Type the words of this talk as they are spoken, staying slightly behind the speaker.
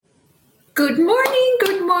Good morning,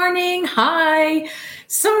 good morning. Hi.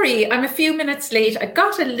 Sorry, I'm a few minutes late. I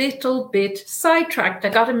got a little bit sidetracked. I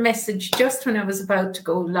got a message just when I was about to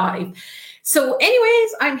go live. So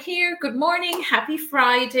anyways, I'm here. Good morning. Happy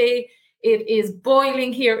Friday. It is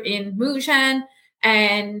boiling here in Mujan.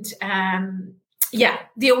 And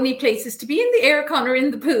the only places to be in the aircon or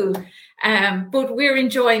in the pool. But we're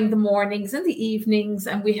enjoying the mornings and the evenings,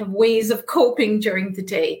 and we have ways of coping during the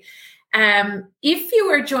day. If you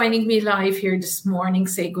are joining me live here this morning,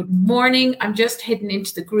 say good morning. I'm just heading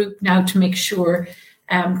into the group now to make sure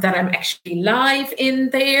that I'm actually live in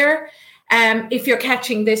there. If you're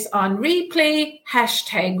catching this on replay,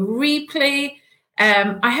 hashtag replay.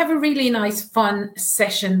 I have a really nice, fun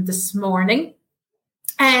session this morning.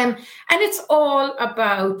 And it's all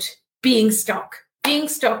about being stuck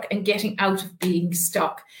and getting out of being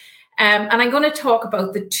stuck. And I'm going to talk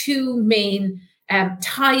about the two main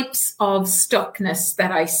types of stuckness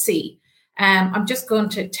that I see. I'm just going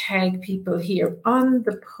to tag people here on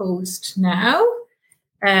the post now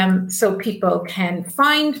so people can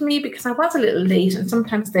find me, because I was a little late and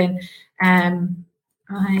sometimes then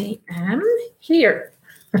I am here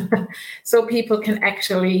so people can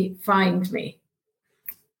actually find me.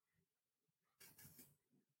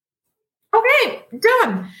 Okay,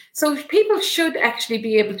 done. So people should actually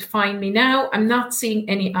be able to find me now. I'm not seeing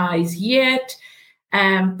any eyes yet.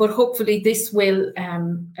 But hopefully this will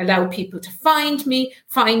allow people to find me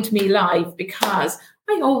live, because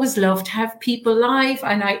I always love to have people live,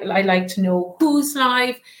 and I like to know who's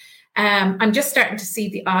live. I'm just starting to see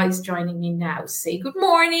the eyes joining me now. Say good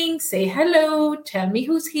morning, say hello, tell me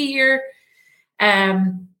who's here.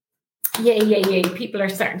 Yay. People are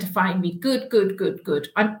starting to find me. Good.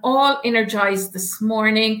 I'm all energized this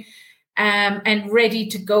morning and ready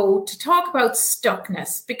to go to talk about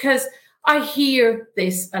stuckness, because I hear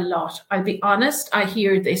this a lot. I'll be honest, I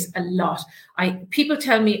hear this a lot. People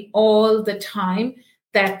tell me all the time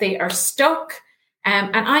that they are stuck.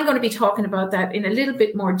 And I'm going to be talking about that in a little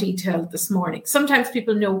bit more detail this morning. Sometimes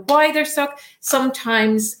people know why they're stuck.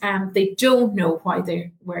 Sometimes they don't know why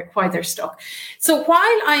they're stuck. So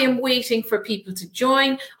while I am waiting for people to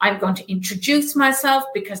join, I'm going to introduce myself,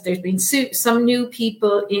 because there's been some new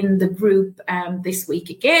people in the group this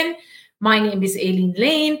week again. My name is Aileen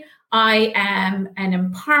Lane. I am an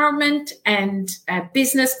empowerment and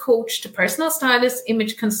business coach to personal stylists,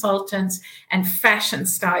 image consultants, and fashion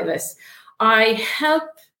stylists. I help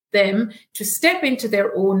them to step into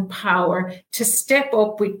their own power, to step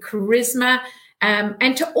up with charisma,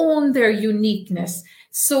 and to own their uniqueness,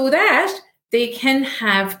 so that they can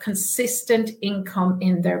have consistent income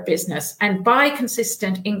in their business. And by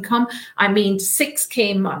consistent income, I mean 6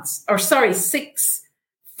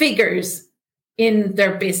 figures in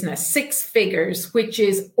their business, 6 figures, which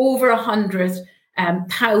is over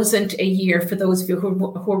 100,000 a year. For those of you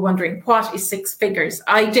who are wondering, what is 6 figures?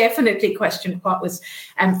 I definitely questioned what was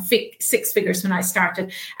 6 figures when I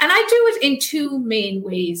started. And I do it in 2 main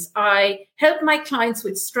ways. I help my clients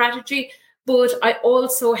with strategy, but I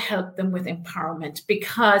also help them with empowerment,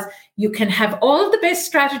 because you can have all the best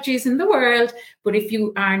strategies in the world, but if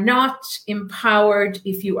you are not empowered,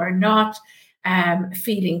 if you are not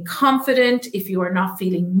feeling confident, if you are not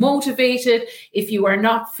feeling motivated, if you are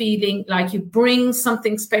not feeling like you bring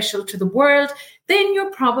something special to the world, then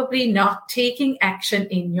you're probably not taking action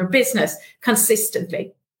in your business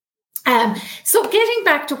consistently. So getting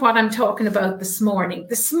back to what I'm talking about this morning.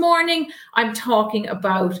 This morning, I'm talking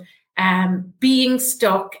about being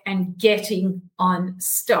stuck and getting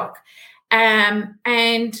unstuck.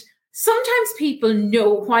 And sometimes people know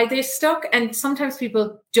why they're stuck, and sometimes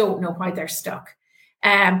people don't know why they're stuck.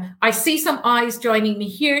 I see some eyes joining me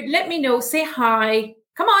here. Let me know. Say hi.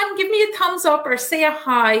 Come on, give me a thumbs up or say a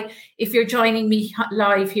hi if you're joining me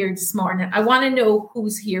live here this morning. I want to know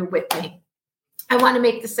who's here with me. I want to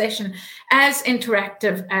make the session as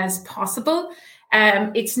interactive as possible.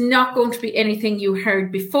 It's not going to be anything you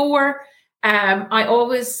heard before.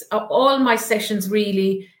 All my sessions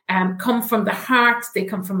really come from the heart. They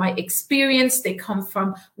come from my experience. They come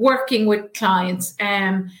from working with clients.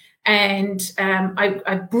 I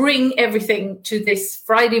bring everything to this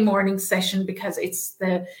Friday morning session because it's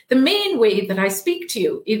the main way that I speak to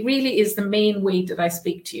you. It really is the main way that I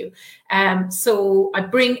speak to you. So I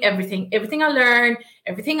bring everything I learn,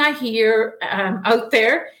 everything I hear out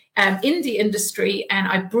there in the industry, and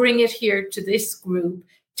I bring it here to this group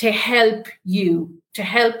to help you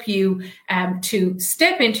to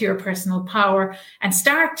step into your personal power and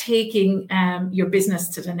start taking your business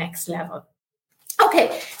to the next level.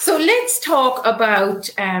 Okay, so let's talk about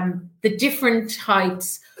the different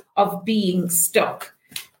types of being stuck.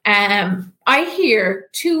 I I hear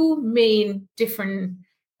two main different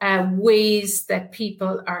ways that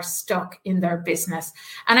people are stuck in their business.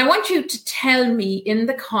 And I want you to tell me in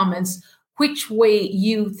the comments which way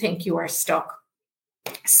you think you are stuck.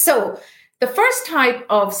 So the first type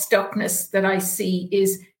of stuckness that I see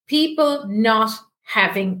is people not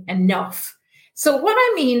having enough. So what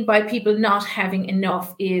I mean by people not having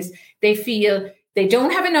enough is they feel they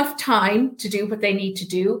don't have enough time to do what they need to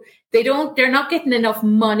do. They're not getting enough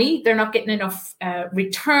money. They're not getting enough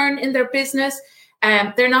return in their business.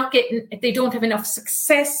 They don't have enough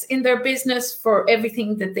success in their business for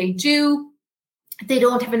everything that they do. They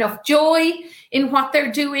don't have enough joy in what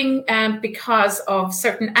they're doing because of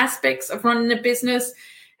certain aspects of running a business.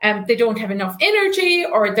 They don't have enough energy,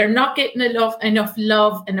 or they're not getting enough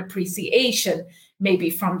love and appreciation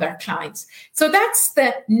maybe from their clients. So that's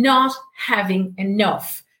the not having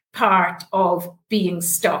enough part of being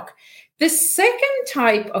stuck. The second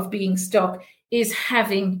type of being stuck is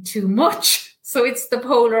having too much. So it's the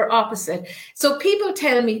polar opposite. So people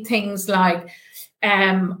tell me things like,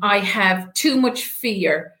 I have too much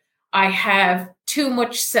fear. I have too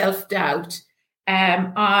much self-doubt.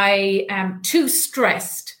 I am too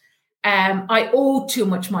stressed. I owe too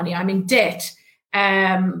much money. I'm in debt.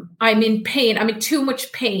 I'm in pain. I'm in too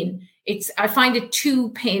much pain. I find it too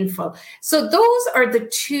painful. So those are the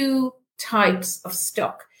two types of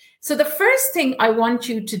stuck. So the first thing I want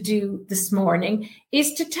you to do this morning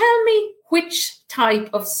is to tell me which type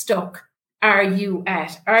of stuck are you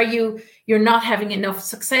at? You're not having enough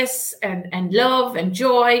success and love and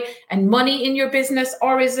joy and money in your business?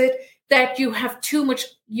 Or is it that you have too much,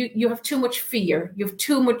 you have too much fear, you have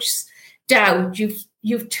too much doubt,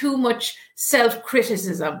 you've too much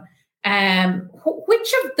self-criticism?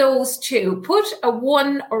 Which of those two? Put a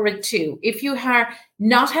 1 or a 2. If you are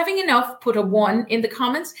not having enough, put a 1 in the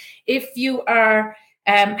comments. If you are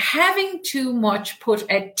having too much, put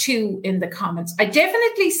a 2 in the comments. I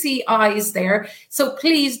definitely see eyes there, so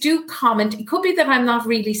please do comment. It could be that I'm not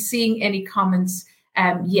really seeing any comments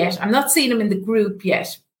yet. I'm not seeing them in the group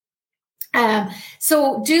yet.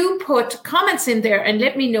 So do put comments in there and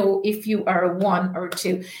let me know if you are a 1 or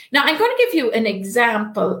 2. Now, I'm going to give you an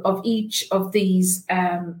example of each of these,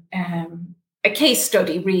 a case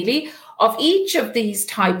study really, of each of these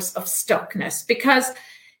types of stuckness, because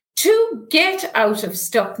to get out of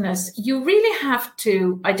stuckness, you really have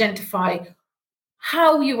to identify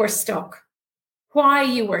how you were stuck, why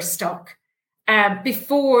you were stuck,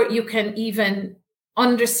 before you can even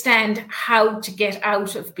understand how to get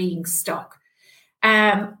out of being stuck.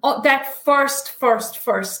 That first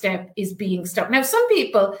step is being stuck. Now, some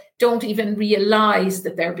people don't even realize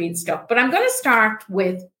that they're being stuck, but I'm going to start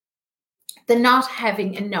with the not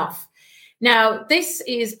having enough. Now, this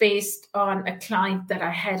is based on a client that I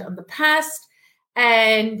had on the past.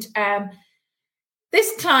 And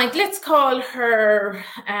this client, let's call her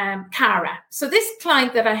Cara. So this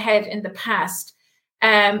client that I had in the past,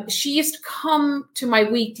 she used to come to my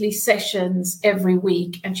weekly sessions every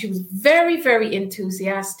week, and she was very, very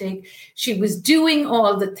enthusiastic. She was doing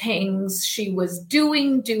all the things. She was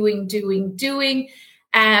doing.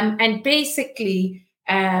 And basically,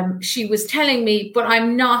 she was telling me, but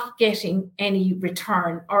I'm not getting any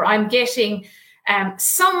return, or I'm getting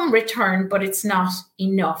some return, but it's not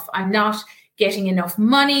enough. I'm not getting enough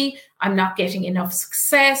money. I'm not getting enough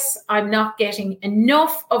success. I'm not getting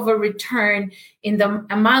enough of a return in the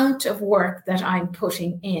amount of work that I'm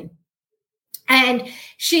putting in. And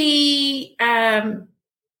she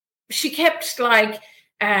kept like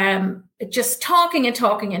just talking.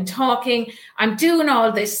 I'm doing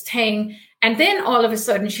all this thing. And then all of a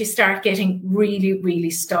sudden she started getting really,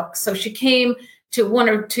 really stuck. So she came to 1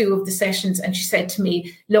 or 2 of the sessions and she said to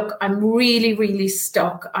me, look, I'm really, really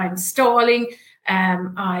stuck. I'm stalling.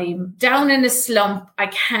 I'm down in a slump. I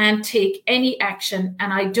can't take any action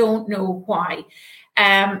and I don't know why.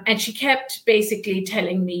 And she kept basically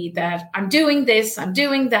telling me that I'm doing this, I'm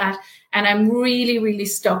doing that, and I'm really, really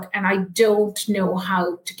stuck and I don't know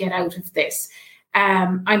how to get out of this.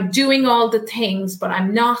 I'm doing all the things, but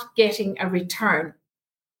I'm not getting a return.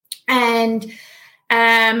 And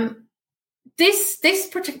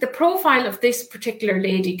the profile of this particular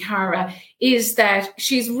lady, Cara, is that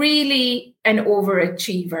she's really an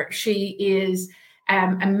overachiever. She is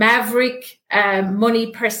a maverick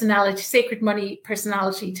money personality, sacred money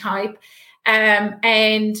personality type.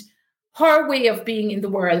 And her way of being in the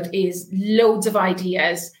world is loads of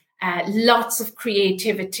ideas, lots of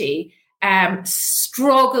creativity,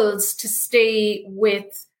 struggles to stay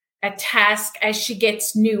with a task. As she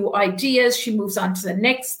gets new ideas, she moves on to the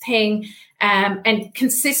next thing. And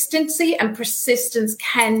consistency and persistence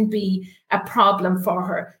can be a problem for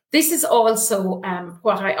her. this is also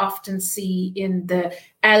what I often see in the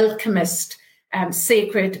alchemist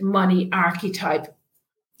sacred money archetype.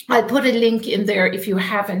 I'll put a link in there if you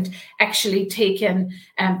haven't actually taken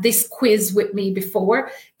this quiz with me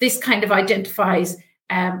before. This kind of identifies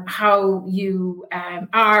how you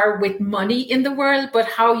are with money in the world, but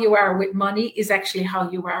how you are with money is actually how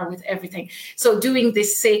you are with everything. So doing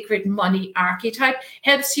this sacred money archetype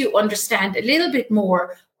helps you understand a little bit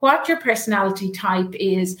more what your personality type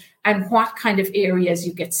is and what kind of areas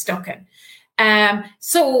you get stuck in.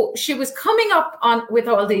 So she was coming up with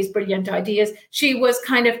all these brilliant ideas. She was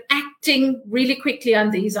kind of acting really quickly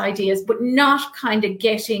on these ideas, but not kind of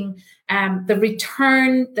getting the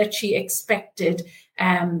return that she expected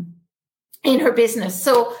in her business.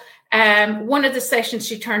 So one of the sessions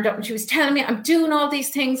she turned up and she was telling me, I'm doing all these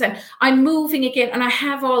things and I'm moving again and I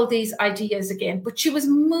have all these ideas again, but she was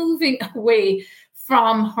moving away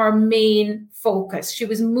from her main focus. She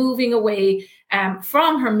was moving away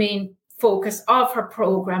from her main focus of her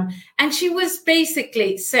program. And she was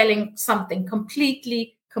basically selling something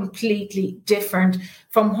completely different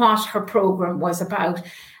from what her program was about.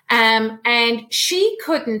 And she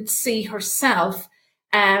couldn't see herself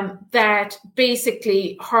that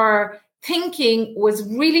basically her thinking was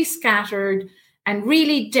really scattered and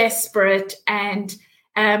really desperate. And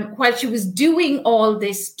while she was doing all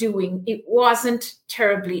this it wasn't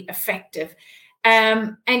terribly effective.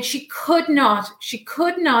 And she could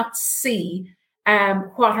not see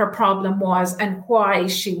what her problem was and why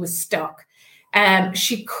she was stuck.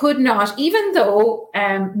 She could not, even though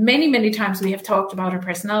many times we have talked about her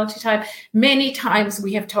personality type, many times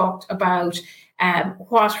we have talked about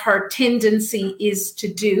what her tendency is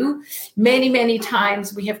to do. Many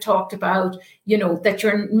times we have talked about, that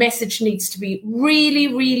your message needs to be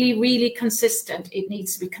really consistent. It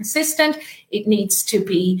needs to be consistent. It needs to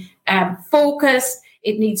be focused.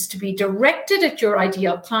 It needs to be directed at your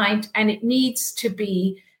ideal client, and it needs to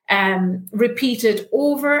be repeated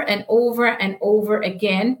over and over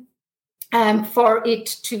again for it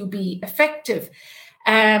to be effective.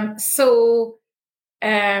 So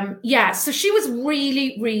she was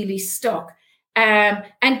really stuck.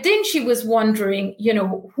 And then she was wondering,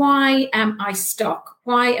 why am I stuck?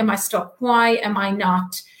 Why am I stuck? Why am I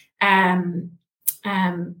not,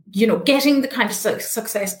 getting the kind of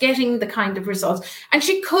success, getting the kind of results? And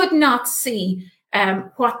she could not see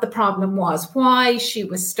what the problem was, why she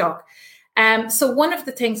was stuck. So one of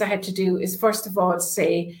the things I had to do is, first of all,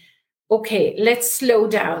 say, okay, let's slow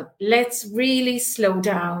down. Let's really slow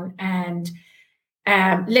down and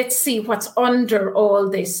let's see what's under all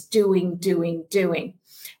this doing.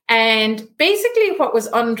 And basically what was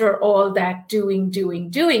under all that doing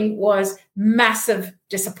was massive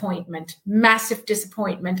disappointment.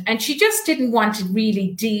 And she just didn't want to really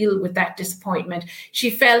deal with that disappointment. She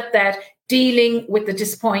felt that dealing with the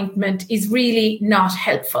disappointment is really not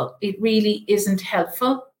helpful. It really isn't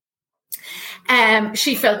helpful.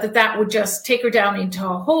 She felt that would just take her down into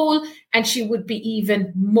a hole and she would be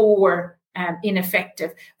even more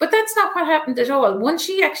ineffective. But that's not what happened at all. Once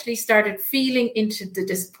she actually started feeling into the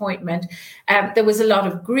disappointment, there was a lot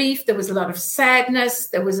of grief, there was a lot of sadness,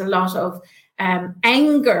 there was a lot of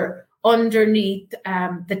anger underneath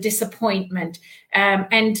the disappointment.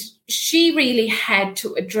 And she really had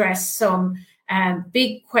to address some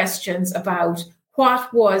big questions about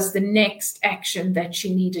what was the next action that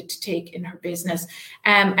she needed to take in her business,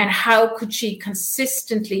 and how could she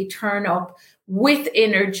consistently turn up with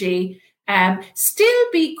energy, still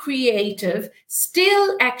be creative,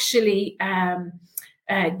 still actually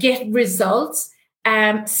get results,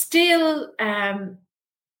 still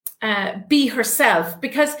be herself,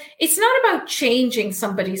 because it's not about changing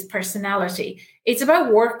somebody's personality. It's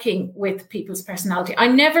about working with people's personality. I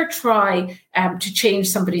never try to change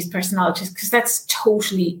somebody's personalities because that's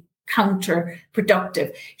totally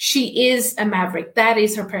counterproductive. She is a maverick. That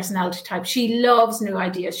is her personality type. She loves new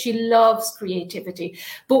ideas. She loves creativity.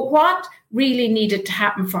 But what really needed to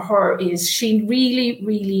happen for her is she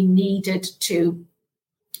really needed to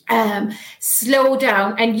slow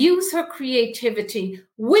down and use her creativity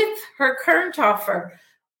with her current offer,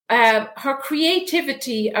 her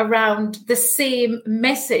creativity around the same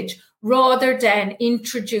message, rather than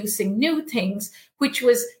introducing new things, which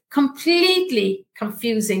was completely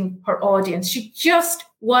confusing her audience. She just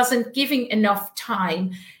wasn't giving enough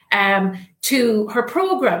time to her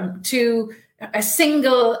program, to a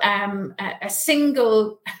single ideal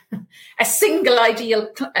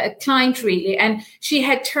client, really. And she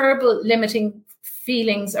had terrible limiting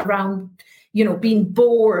feelings around, being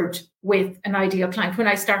bored with an ideal client. When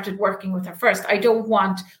I started working with her first, I don't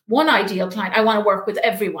want one ideal client. I want to work with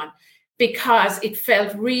everyone, because it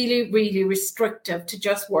felt really, really restrictive to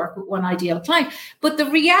just work with one ideal client. But the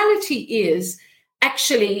reality is,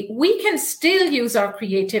 actually, we can still use our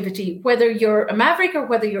creativity, whether you're a maverick or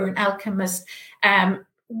whether you're an alchemist,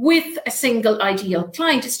 with a single ideal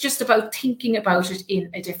client. It's just about thinking about it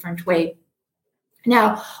in a different way.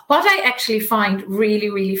 Now, what I actually find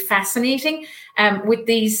really, really fascinating with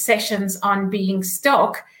these sessions on being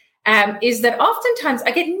stuck is that oftentimes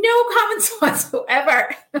I get no comments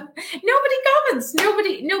whatsoever. Nobody comments.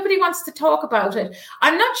 Nobody wants to talk about it.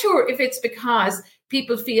 I'm not sure if it's because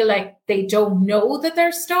people feel like they don't know that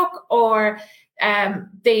they're stuck, or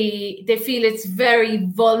they feel it's very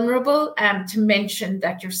vulnerable to mention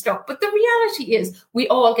that you're stuck. But the reality is, we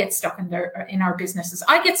all get stuck in our businesses.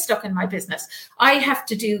 I get stuck in my business. I have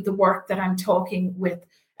to do the work that I'm talking with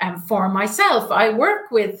for myself. I work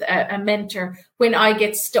with a mentor when I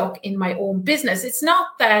get stuck in my own business. It's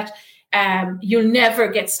not that you'll never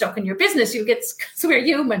get stuck in your business. So we're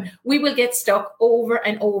human. We will get stuck over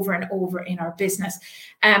and over and over in our business.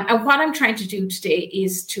 And what I'm trying to do today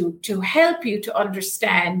is to help you to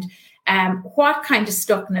understand what kind of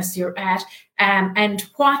stuckness you're at, and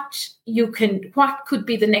what could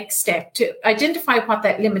be the next step to identify what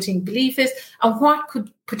that limiting belief is, and what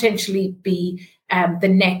could potentially be the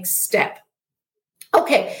next step.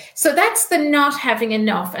 Okay, so that's the not having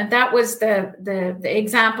enough. And that was the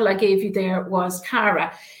example I gave you there was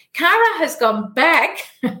Cara. Cara has gone back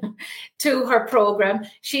to her program.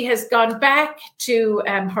 She has gone back to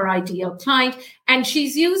her ideal client, and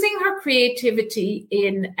she's using her creativity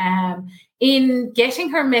in getting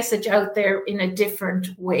her message out there in a different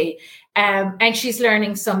way. And she's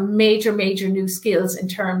learning some major new skills in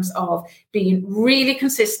terms of being really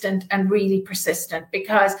consistent and really persistent,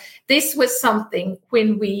 because this was something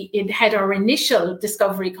when we had our initial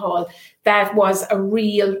discovery call that was a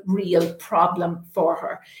real problem for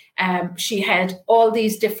her. She had all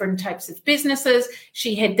these different types of businesses.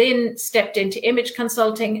 She had then stepped into image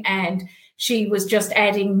consulting, and she was just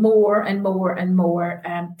adding more and more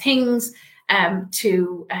things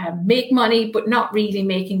to make money, but not really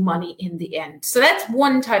making money in the end. So that's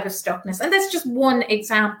one type of stuckness. And that's just one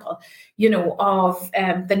example, of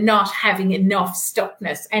the not having enough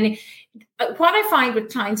stuckness. And what I find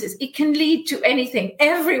with clients is it can lead to anything.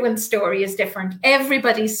 Everyone's story is different.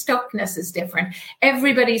 Everybody's stuckness is different.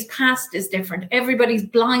 Everybody's past is different. Everybody's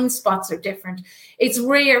blind spots are different. It's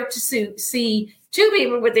rare to see two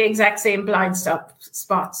people with the exact same blind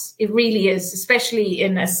spots. It really is, especially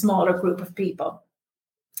in a smaller group of people.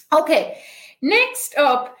 Okay, next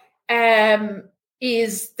up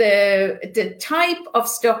is the type of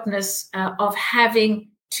stuckness of having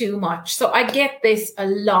too much. So I get this a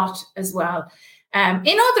lot as well.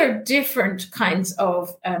 In other different kinds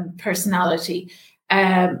of personality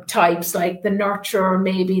types, like the nurturer,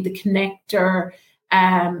 maybe the connector,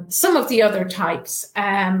 some of the other types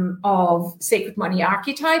of sacred money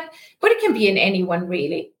archetype, but it can be in anyone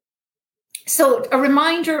really. So a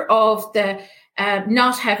reminder of the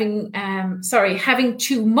having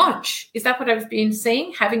too much. Is that what I've been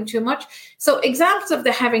saying? Having too much. So examples of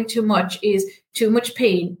the having too much is too much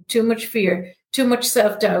pain, too much fear, too much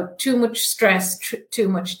self-doubt, too much stress, too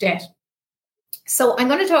much debt. So I'm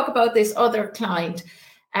going to talk about this other client,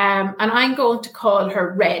 and I'm going to call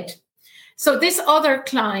her Red. So this other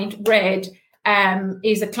client, Red,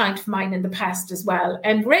 is a client of mine in the past as well.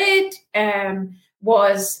 And Red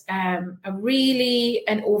was an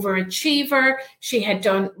overachiever. She had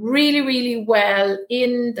done really well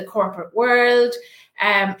in the corporate world.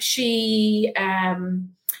 She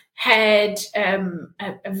had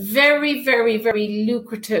a very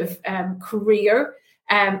lucrative career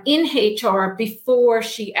in HR before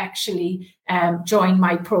she actually joined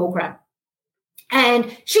my program.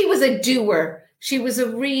 And she was a doer. She was a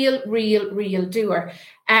real doer.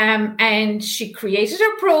 And she created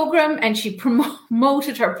her program and she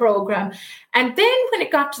promoted her program. And then when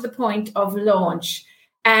it got to the point of launch,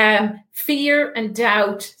 fear and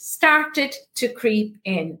doubt started to creep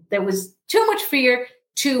in. There was too much fear,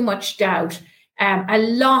 too much doubt, a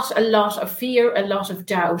lot of fear, a lot of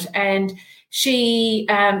doubt. And she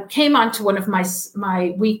came on to one of my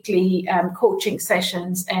weekly coaching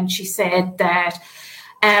sessions, and she said that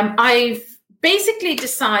I've basically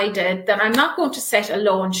decided that I'm not going to set a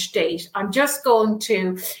launch date. I'm just going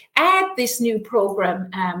to add this new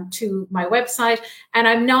program to my website, and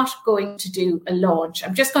I'm not going to do a launch.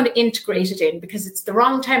 I'm just going to integrate it in because it's the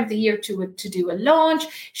wrong time of the year to do a launch.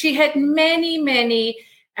 She had many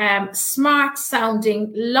smart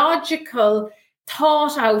sounding, logical,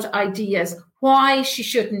 thought out ideas why she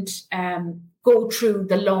shouldn't go through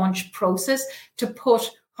the launch process to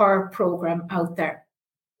put her program out there.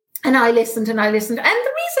 And I listened and I listened, and the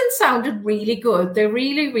reasons sounded really good. They're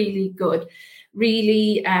really, really good,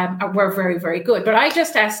 really were very, very good. But I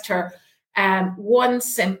just asked her one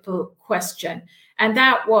simple question, and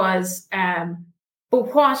that was,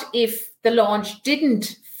 but what if the launch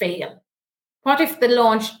didn't fail? What if the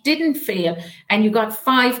launch didn't fail and you got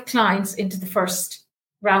 5 clients into the first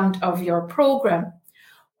round of your program?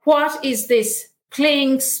 What is this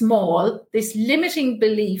playing small, this limiting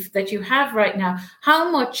belief that you have right now?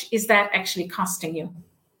 How much is that actually costing you?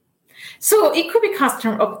 So it could be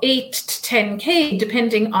costing her up 8 to 10K,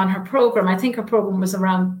 depending on her program. I think her program was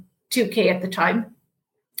around 2K at the time.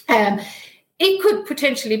 It could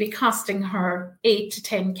potentially be costing her 8 to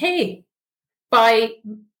 10K by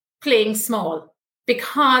playing small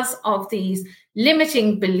because of these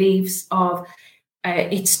limiting beliefs of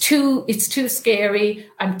it's too scary.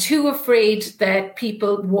 I'm too afraid that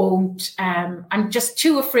people won't. I'm just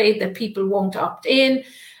too afraid that people won't opt in.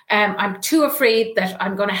 I'm too afraid that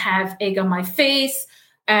I'm going to have egg on my face.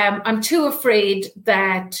 I'm too afraid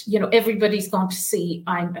that everybody's going to see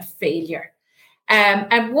I'm a failure.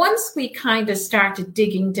 And once we kind of started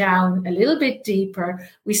digging down a little bit deeper,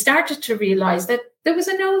 we started to realize that there was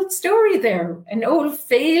an old story there, an old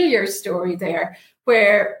failure story there,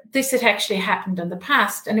 where this had actually happened in the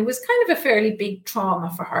past. And it was kind of a fairly big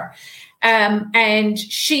trauma for her. And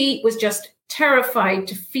she was just terrified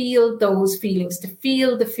to feel those feelings, to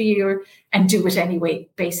feel the fear and do it anyway,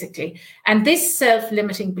 basically. And this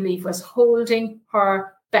self-limiting belief was holding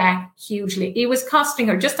her back hugely. It was costing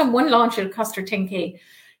her, just on one launch, it'll cost her 10K.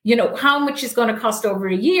 How much is going to cost over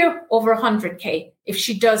a year? Over 100K if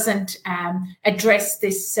she doesn't address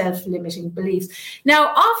this self-limiting beliefs.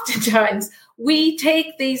 Now, oftentimes we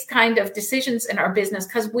take these kind of decisions in our business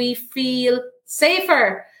because we feel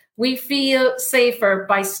safer. We feel safer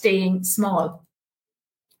by staying small.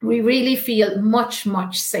 We really feel much,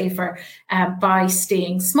 much safer by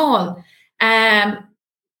staying small.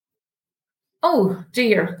 Oh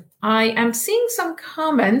dear, I am seeing some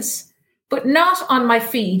comments, but not on my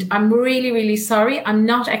feed. I'm really, really sorry. I'm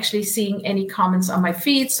not actually seeing any comments on my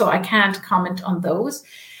feed, so I can't comment on those.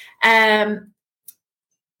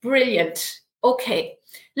 Brilliant. Okay,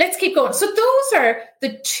 let's keep going. So those are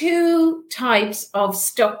the 2 types of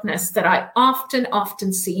stuckness that I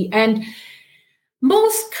often see. And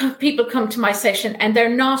most people come to my session and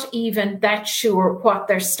they're not even that sure what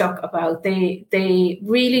they're stuck about. They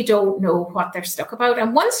really don't know what they're stuck about.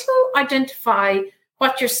 And once you identify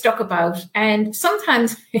what you're stuck about, and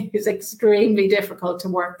sometimes it's extremely difficult to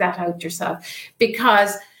work that out yourself,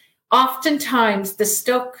 because oftentimes the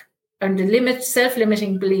stuck and the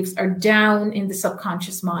self-limiting beliefs are down in the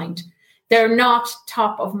subconscious mind. They're not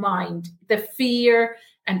top of mind. The fear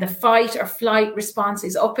and the fight or flight response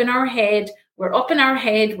is up in our head. We're up in our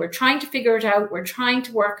head. We're trying to figure it out. We're trying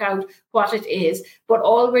to work out what it is. But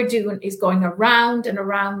all we're doing is going around and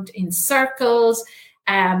around in circles,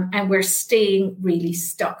 and we're staying really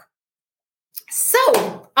stuck.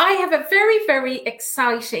 So I have a very, very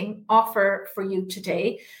exciting offer for you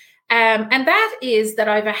today. And that is that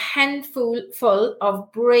I have a handful full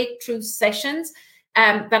of breakthrough sessions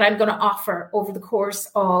that I'm going to offer over the course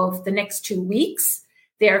of the next 2 weeks.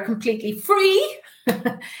 They are completely free.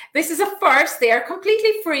 This is a first. They are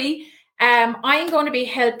completely free. I'm going to be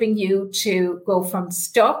helping you to go from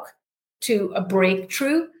stuck to a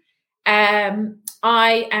breakthrough.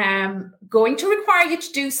 I am going to require you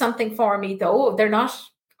to do something for me, though. They're not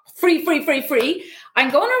free.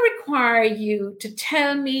 I'm going to require you to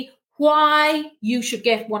tell me why you should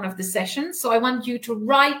get one of the sessions. So I want you to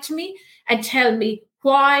write to me and tell me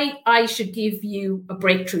why I should give you a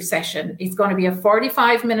breakthrough session. It's going to be a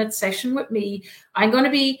 45-minute session with me. I'm going to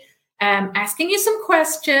be asking you some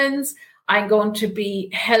questions. I'm going to be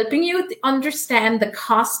helping you understand the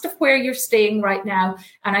cost of where you're staying right now.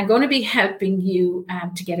 And I'm going to be helping you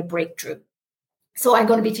to get a breakthrough. So I'm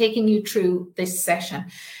going to be taking you through this session.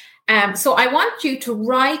 So I want you to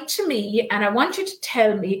write to me and I want you to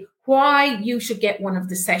tell me why you should get one of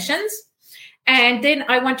the sessions. And then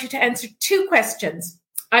I want you to answer 2 questions.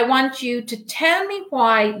 I want you to tell me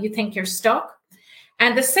why you think you're stuck.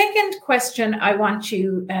 And the second question I want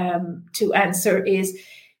you to answer is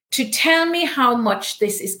to tell me how much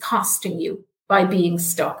this is costing you by being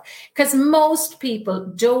stuck. Because most people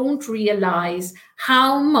don't realize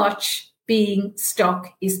how much being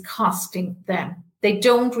stuck is costing them. They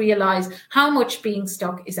don't realize how much being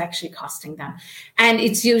stuck is actually costing them. And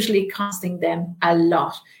it's usually costing them a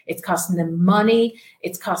lot. It's costing them money.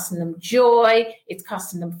 It's costing them joy. It's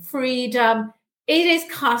costing them freedom. It is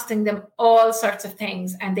costing them all sorts of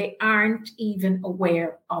things, and they aren't even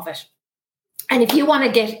aware of it. And if you want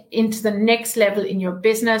to get into the next level in your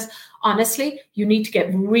business, honestly, you need to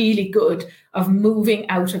get really good of moving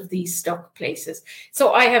out of these stuck places.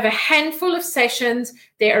 So I have a handful of sessions.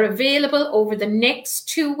 They are available over the next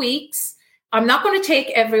 2 weeks. I'm not going to take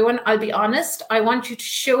everyone. I'll be honest. I want you to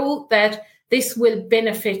show that this will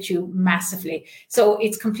benefit you massively. So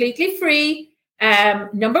it's completely free.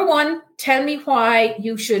 Number one, tell me why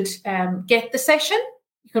you should get the session.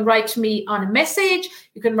 You can write to me on a message.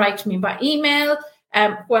 You can write to me by email,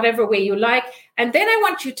 whatever way you like. And then I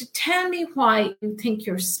want you to tell me why you think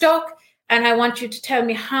you're stuck. And I want you to tell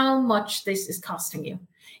me how much this is costing you.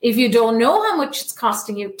 If you don't know how much it's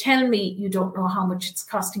costing you, tell me you don't know how much it's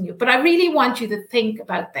costing you. But I really want you to think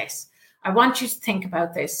about this. I want you to think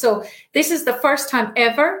about this. So this is the first time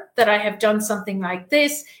ever that I have done something like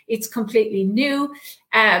this. It's completely new.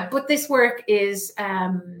 But this work is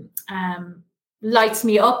lights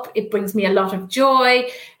me up. It brings me a lot of joy,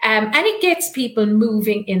 and it gets people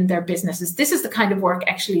moving in their businesses. This is the kind of work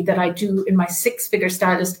actually that I do in my 6-figure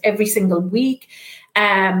stylist every single week.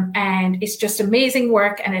 And it's just amazing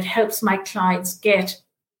work, and it helps my clients get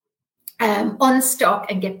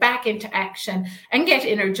unstuck and get back into action and get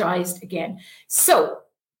energized again. So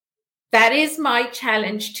that is my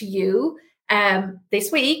challenge to you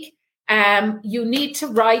this week. You need to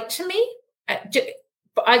write to me.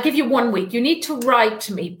 I'll give you 1 week. You need to write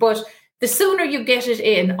to me, but the sooner you get it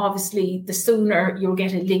in, obviously, the sooner you'll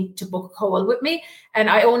get a link to book a call with me. And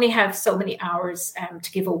I only have so many hours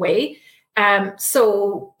to give away.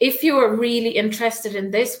 So if you are really interested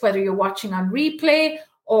in this, whether you're watching on replay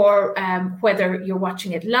or whether you're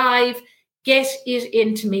watching it live, get it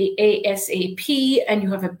into me ASAP, and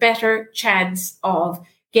you have a better chance of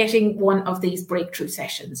getting one of these breakthrough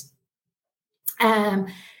sessions.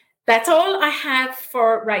 That's all I have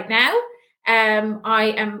for right now.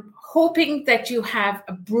 I am hoping that you have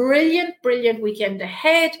a brilliant, brilliant weekend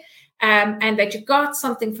ahead, and that you got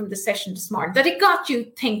something from the session this morning, that it got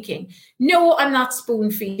you thinking. No, I'm not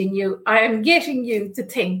spoon feeding you. I am getting you to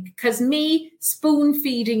think, because me spoon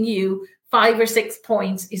feeding you 5 or 6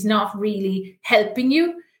 points is not really helping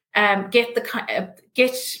you get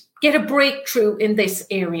a breakthrough in this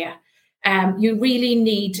area. You really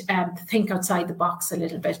need to think outside the box a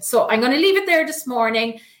little bit. So I'm going to leave it there this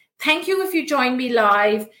morning. Thank you if you join me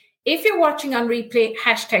live. If you're watching on replay,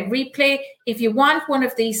 #replay. If you want one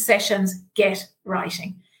of these sessions, get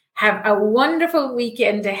writing. Have a wonderful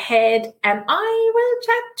weekend ahead, and I will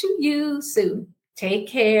chat to you soon. Take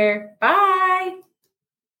care. Bye.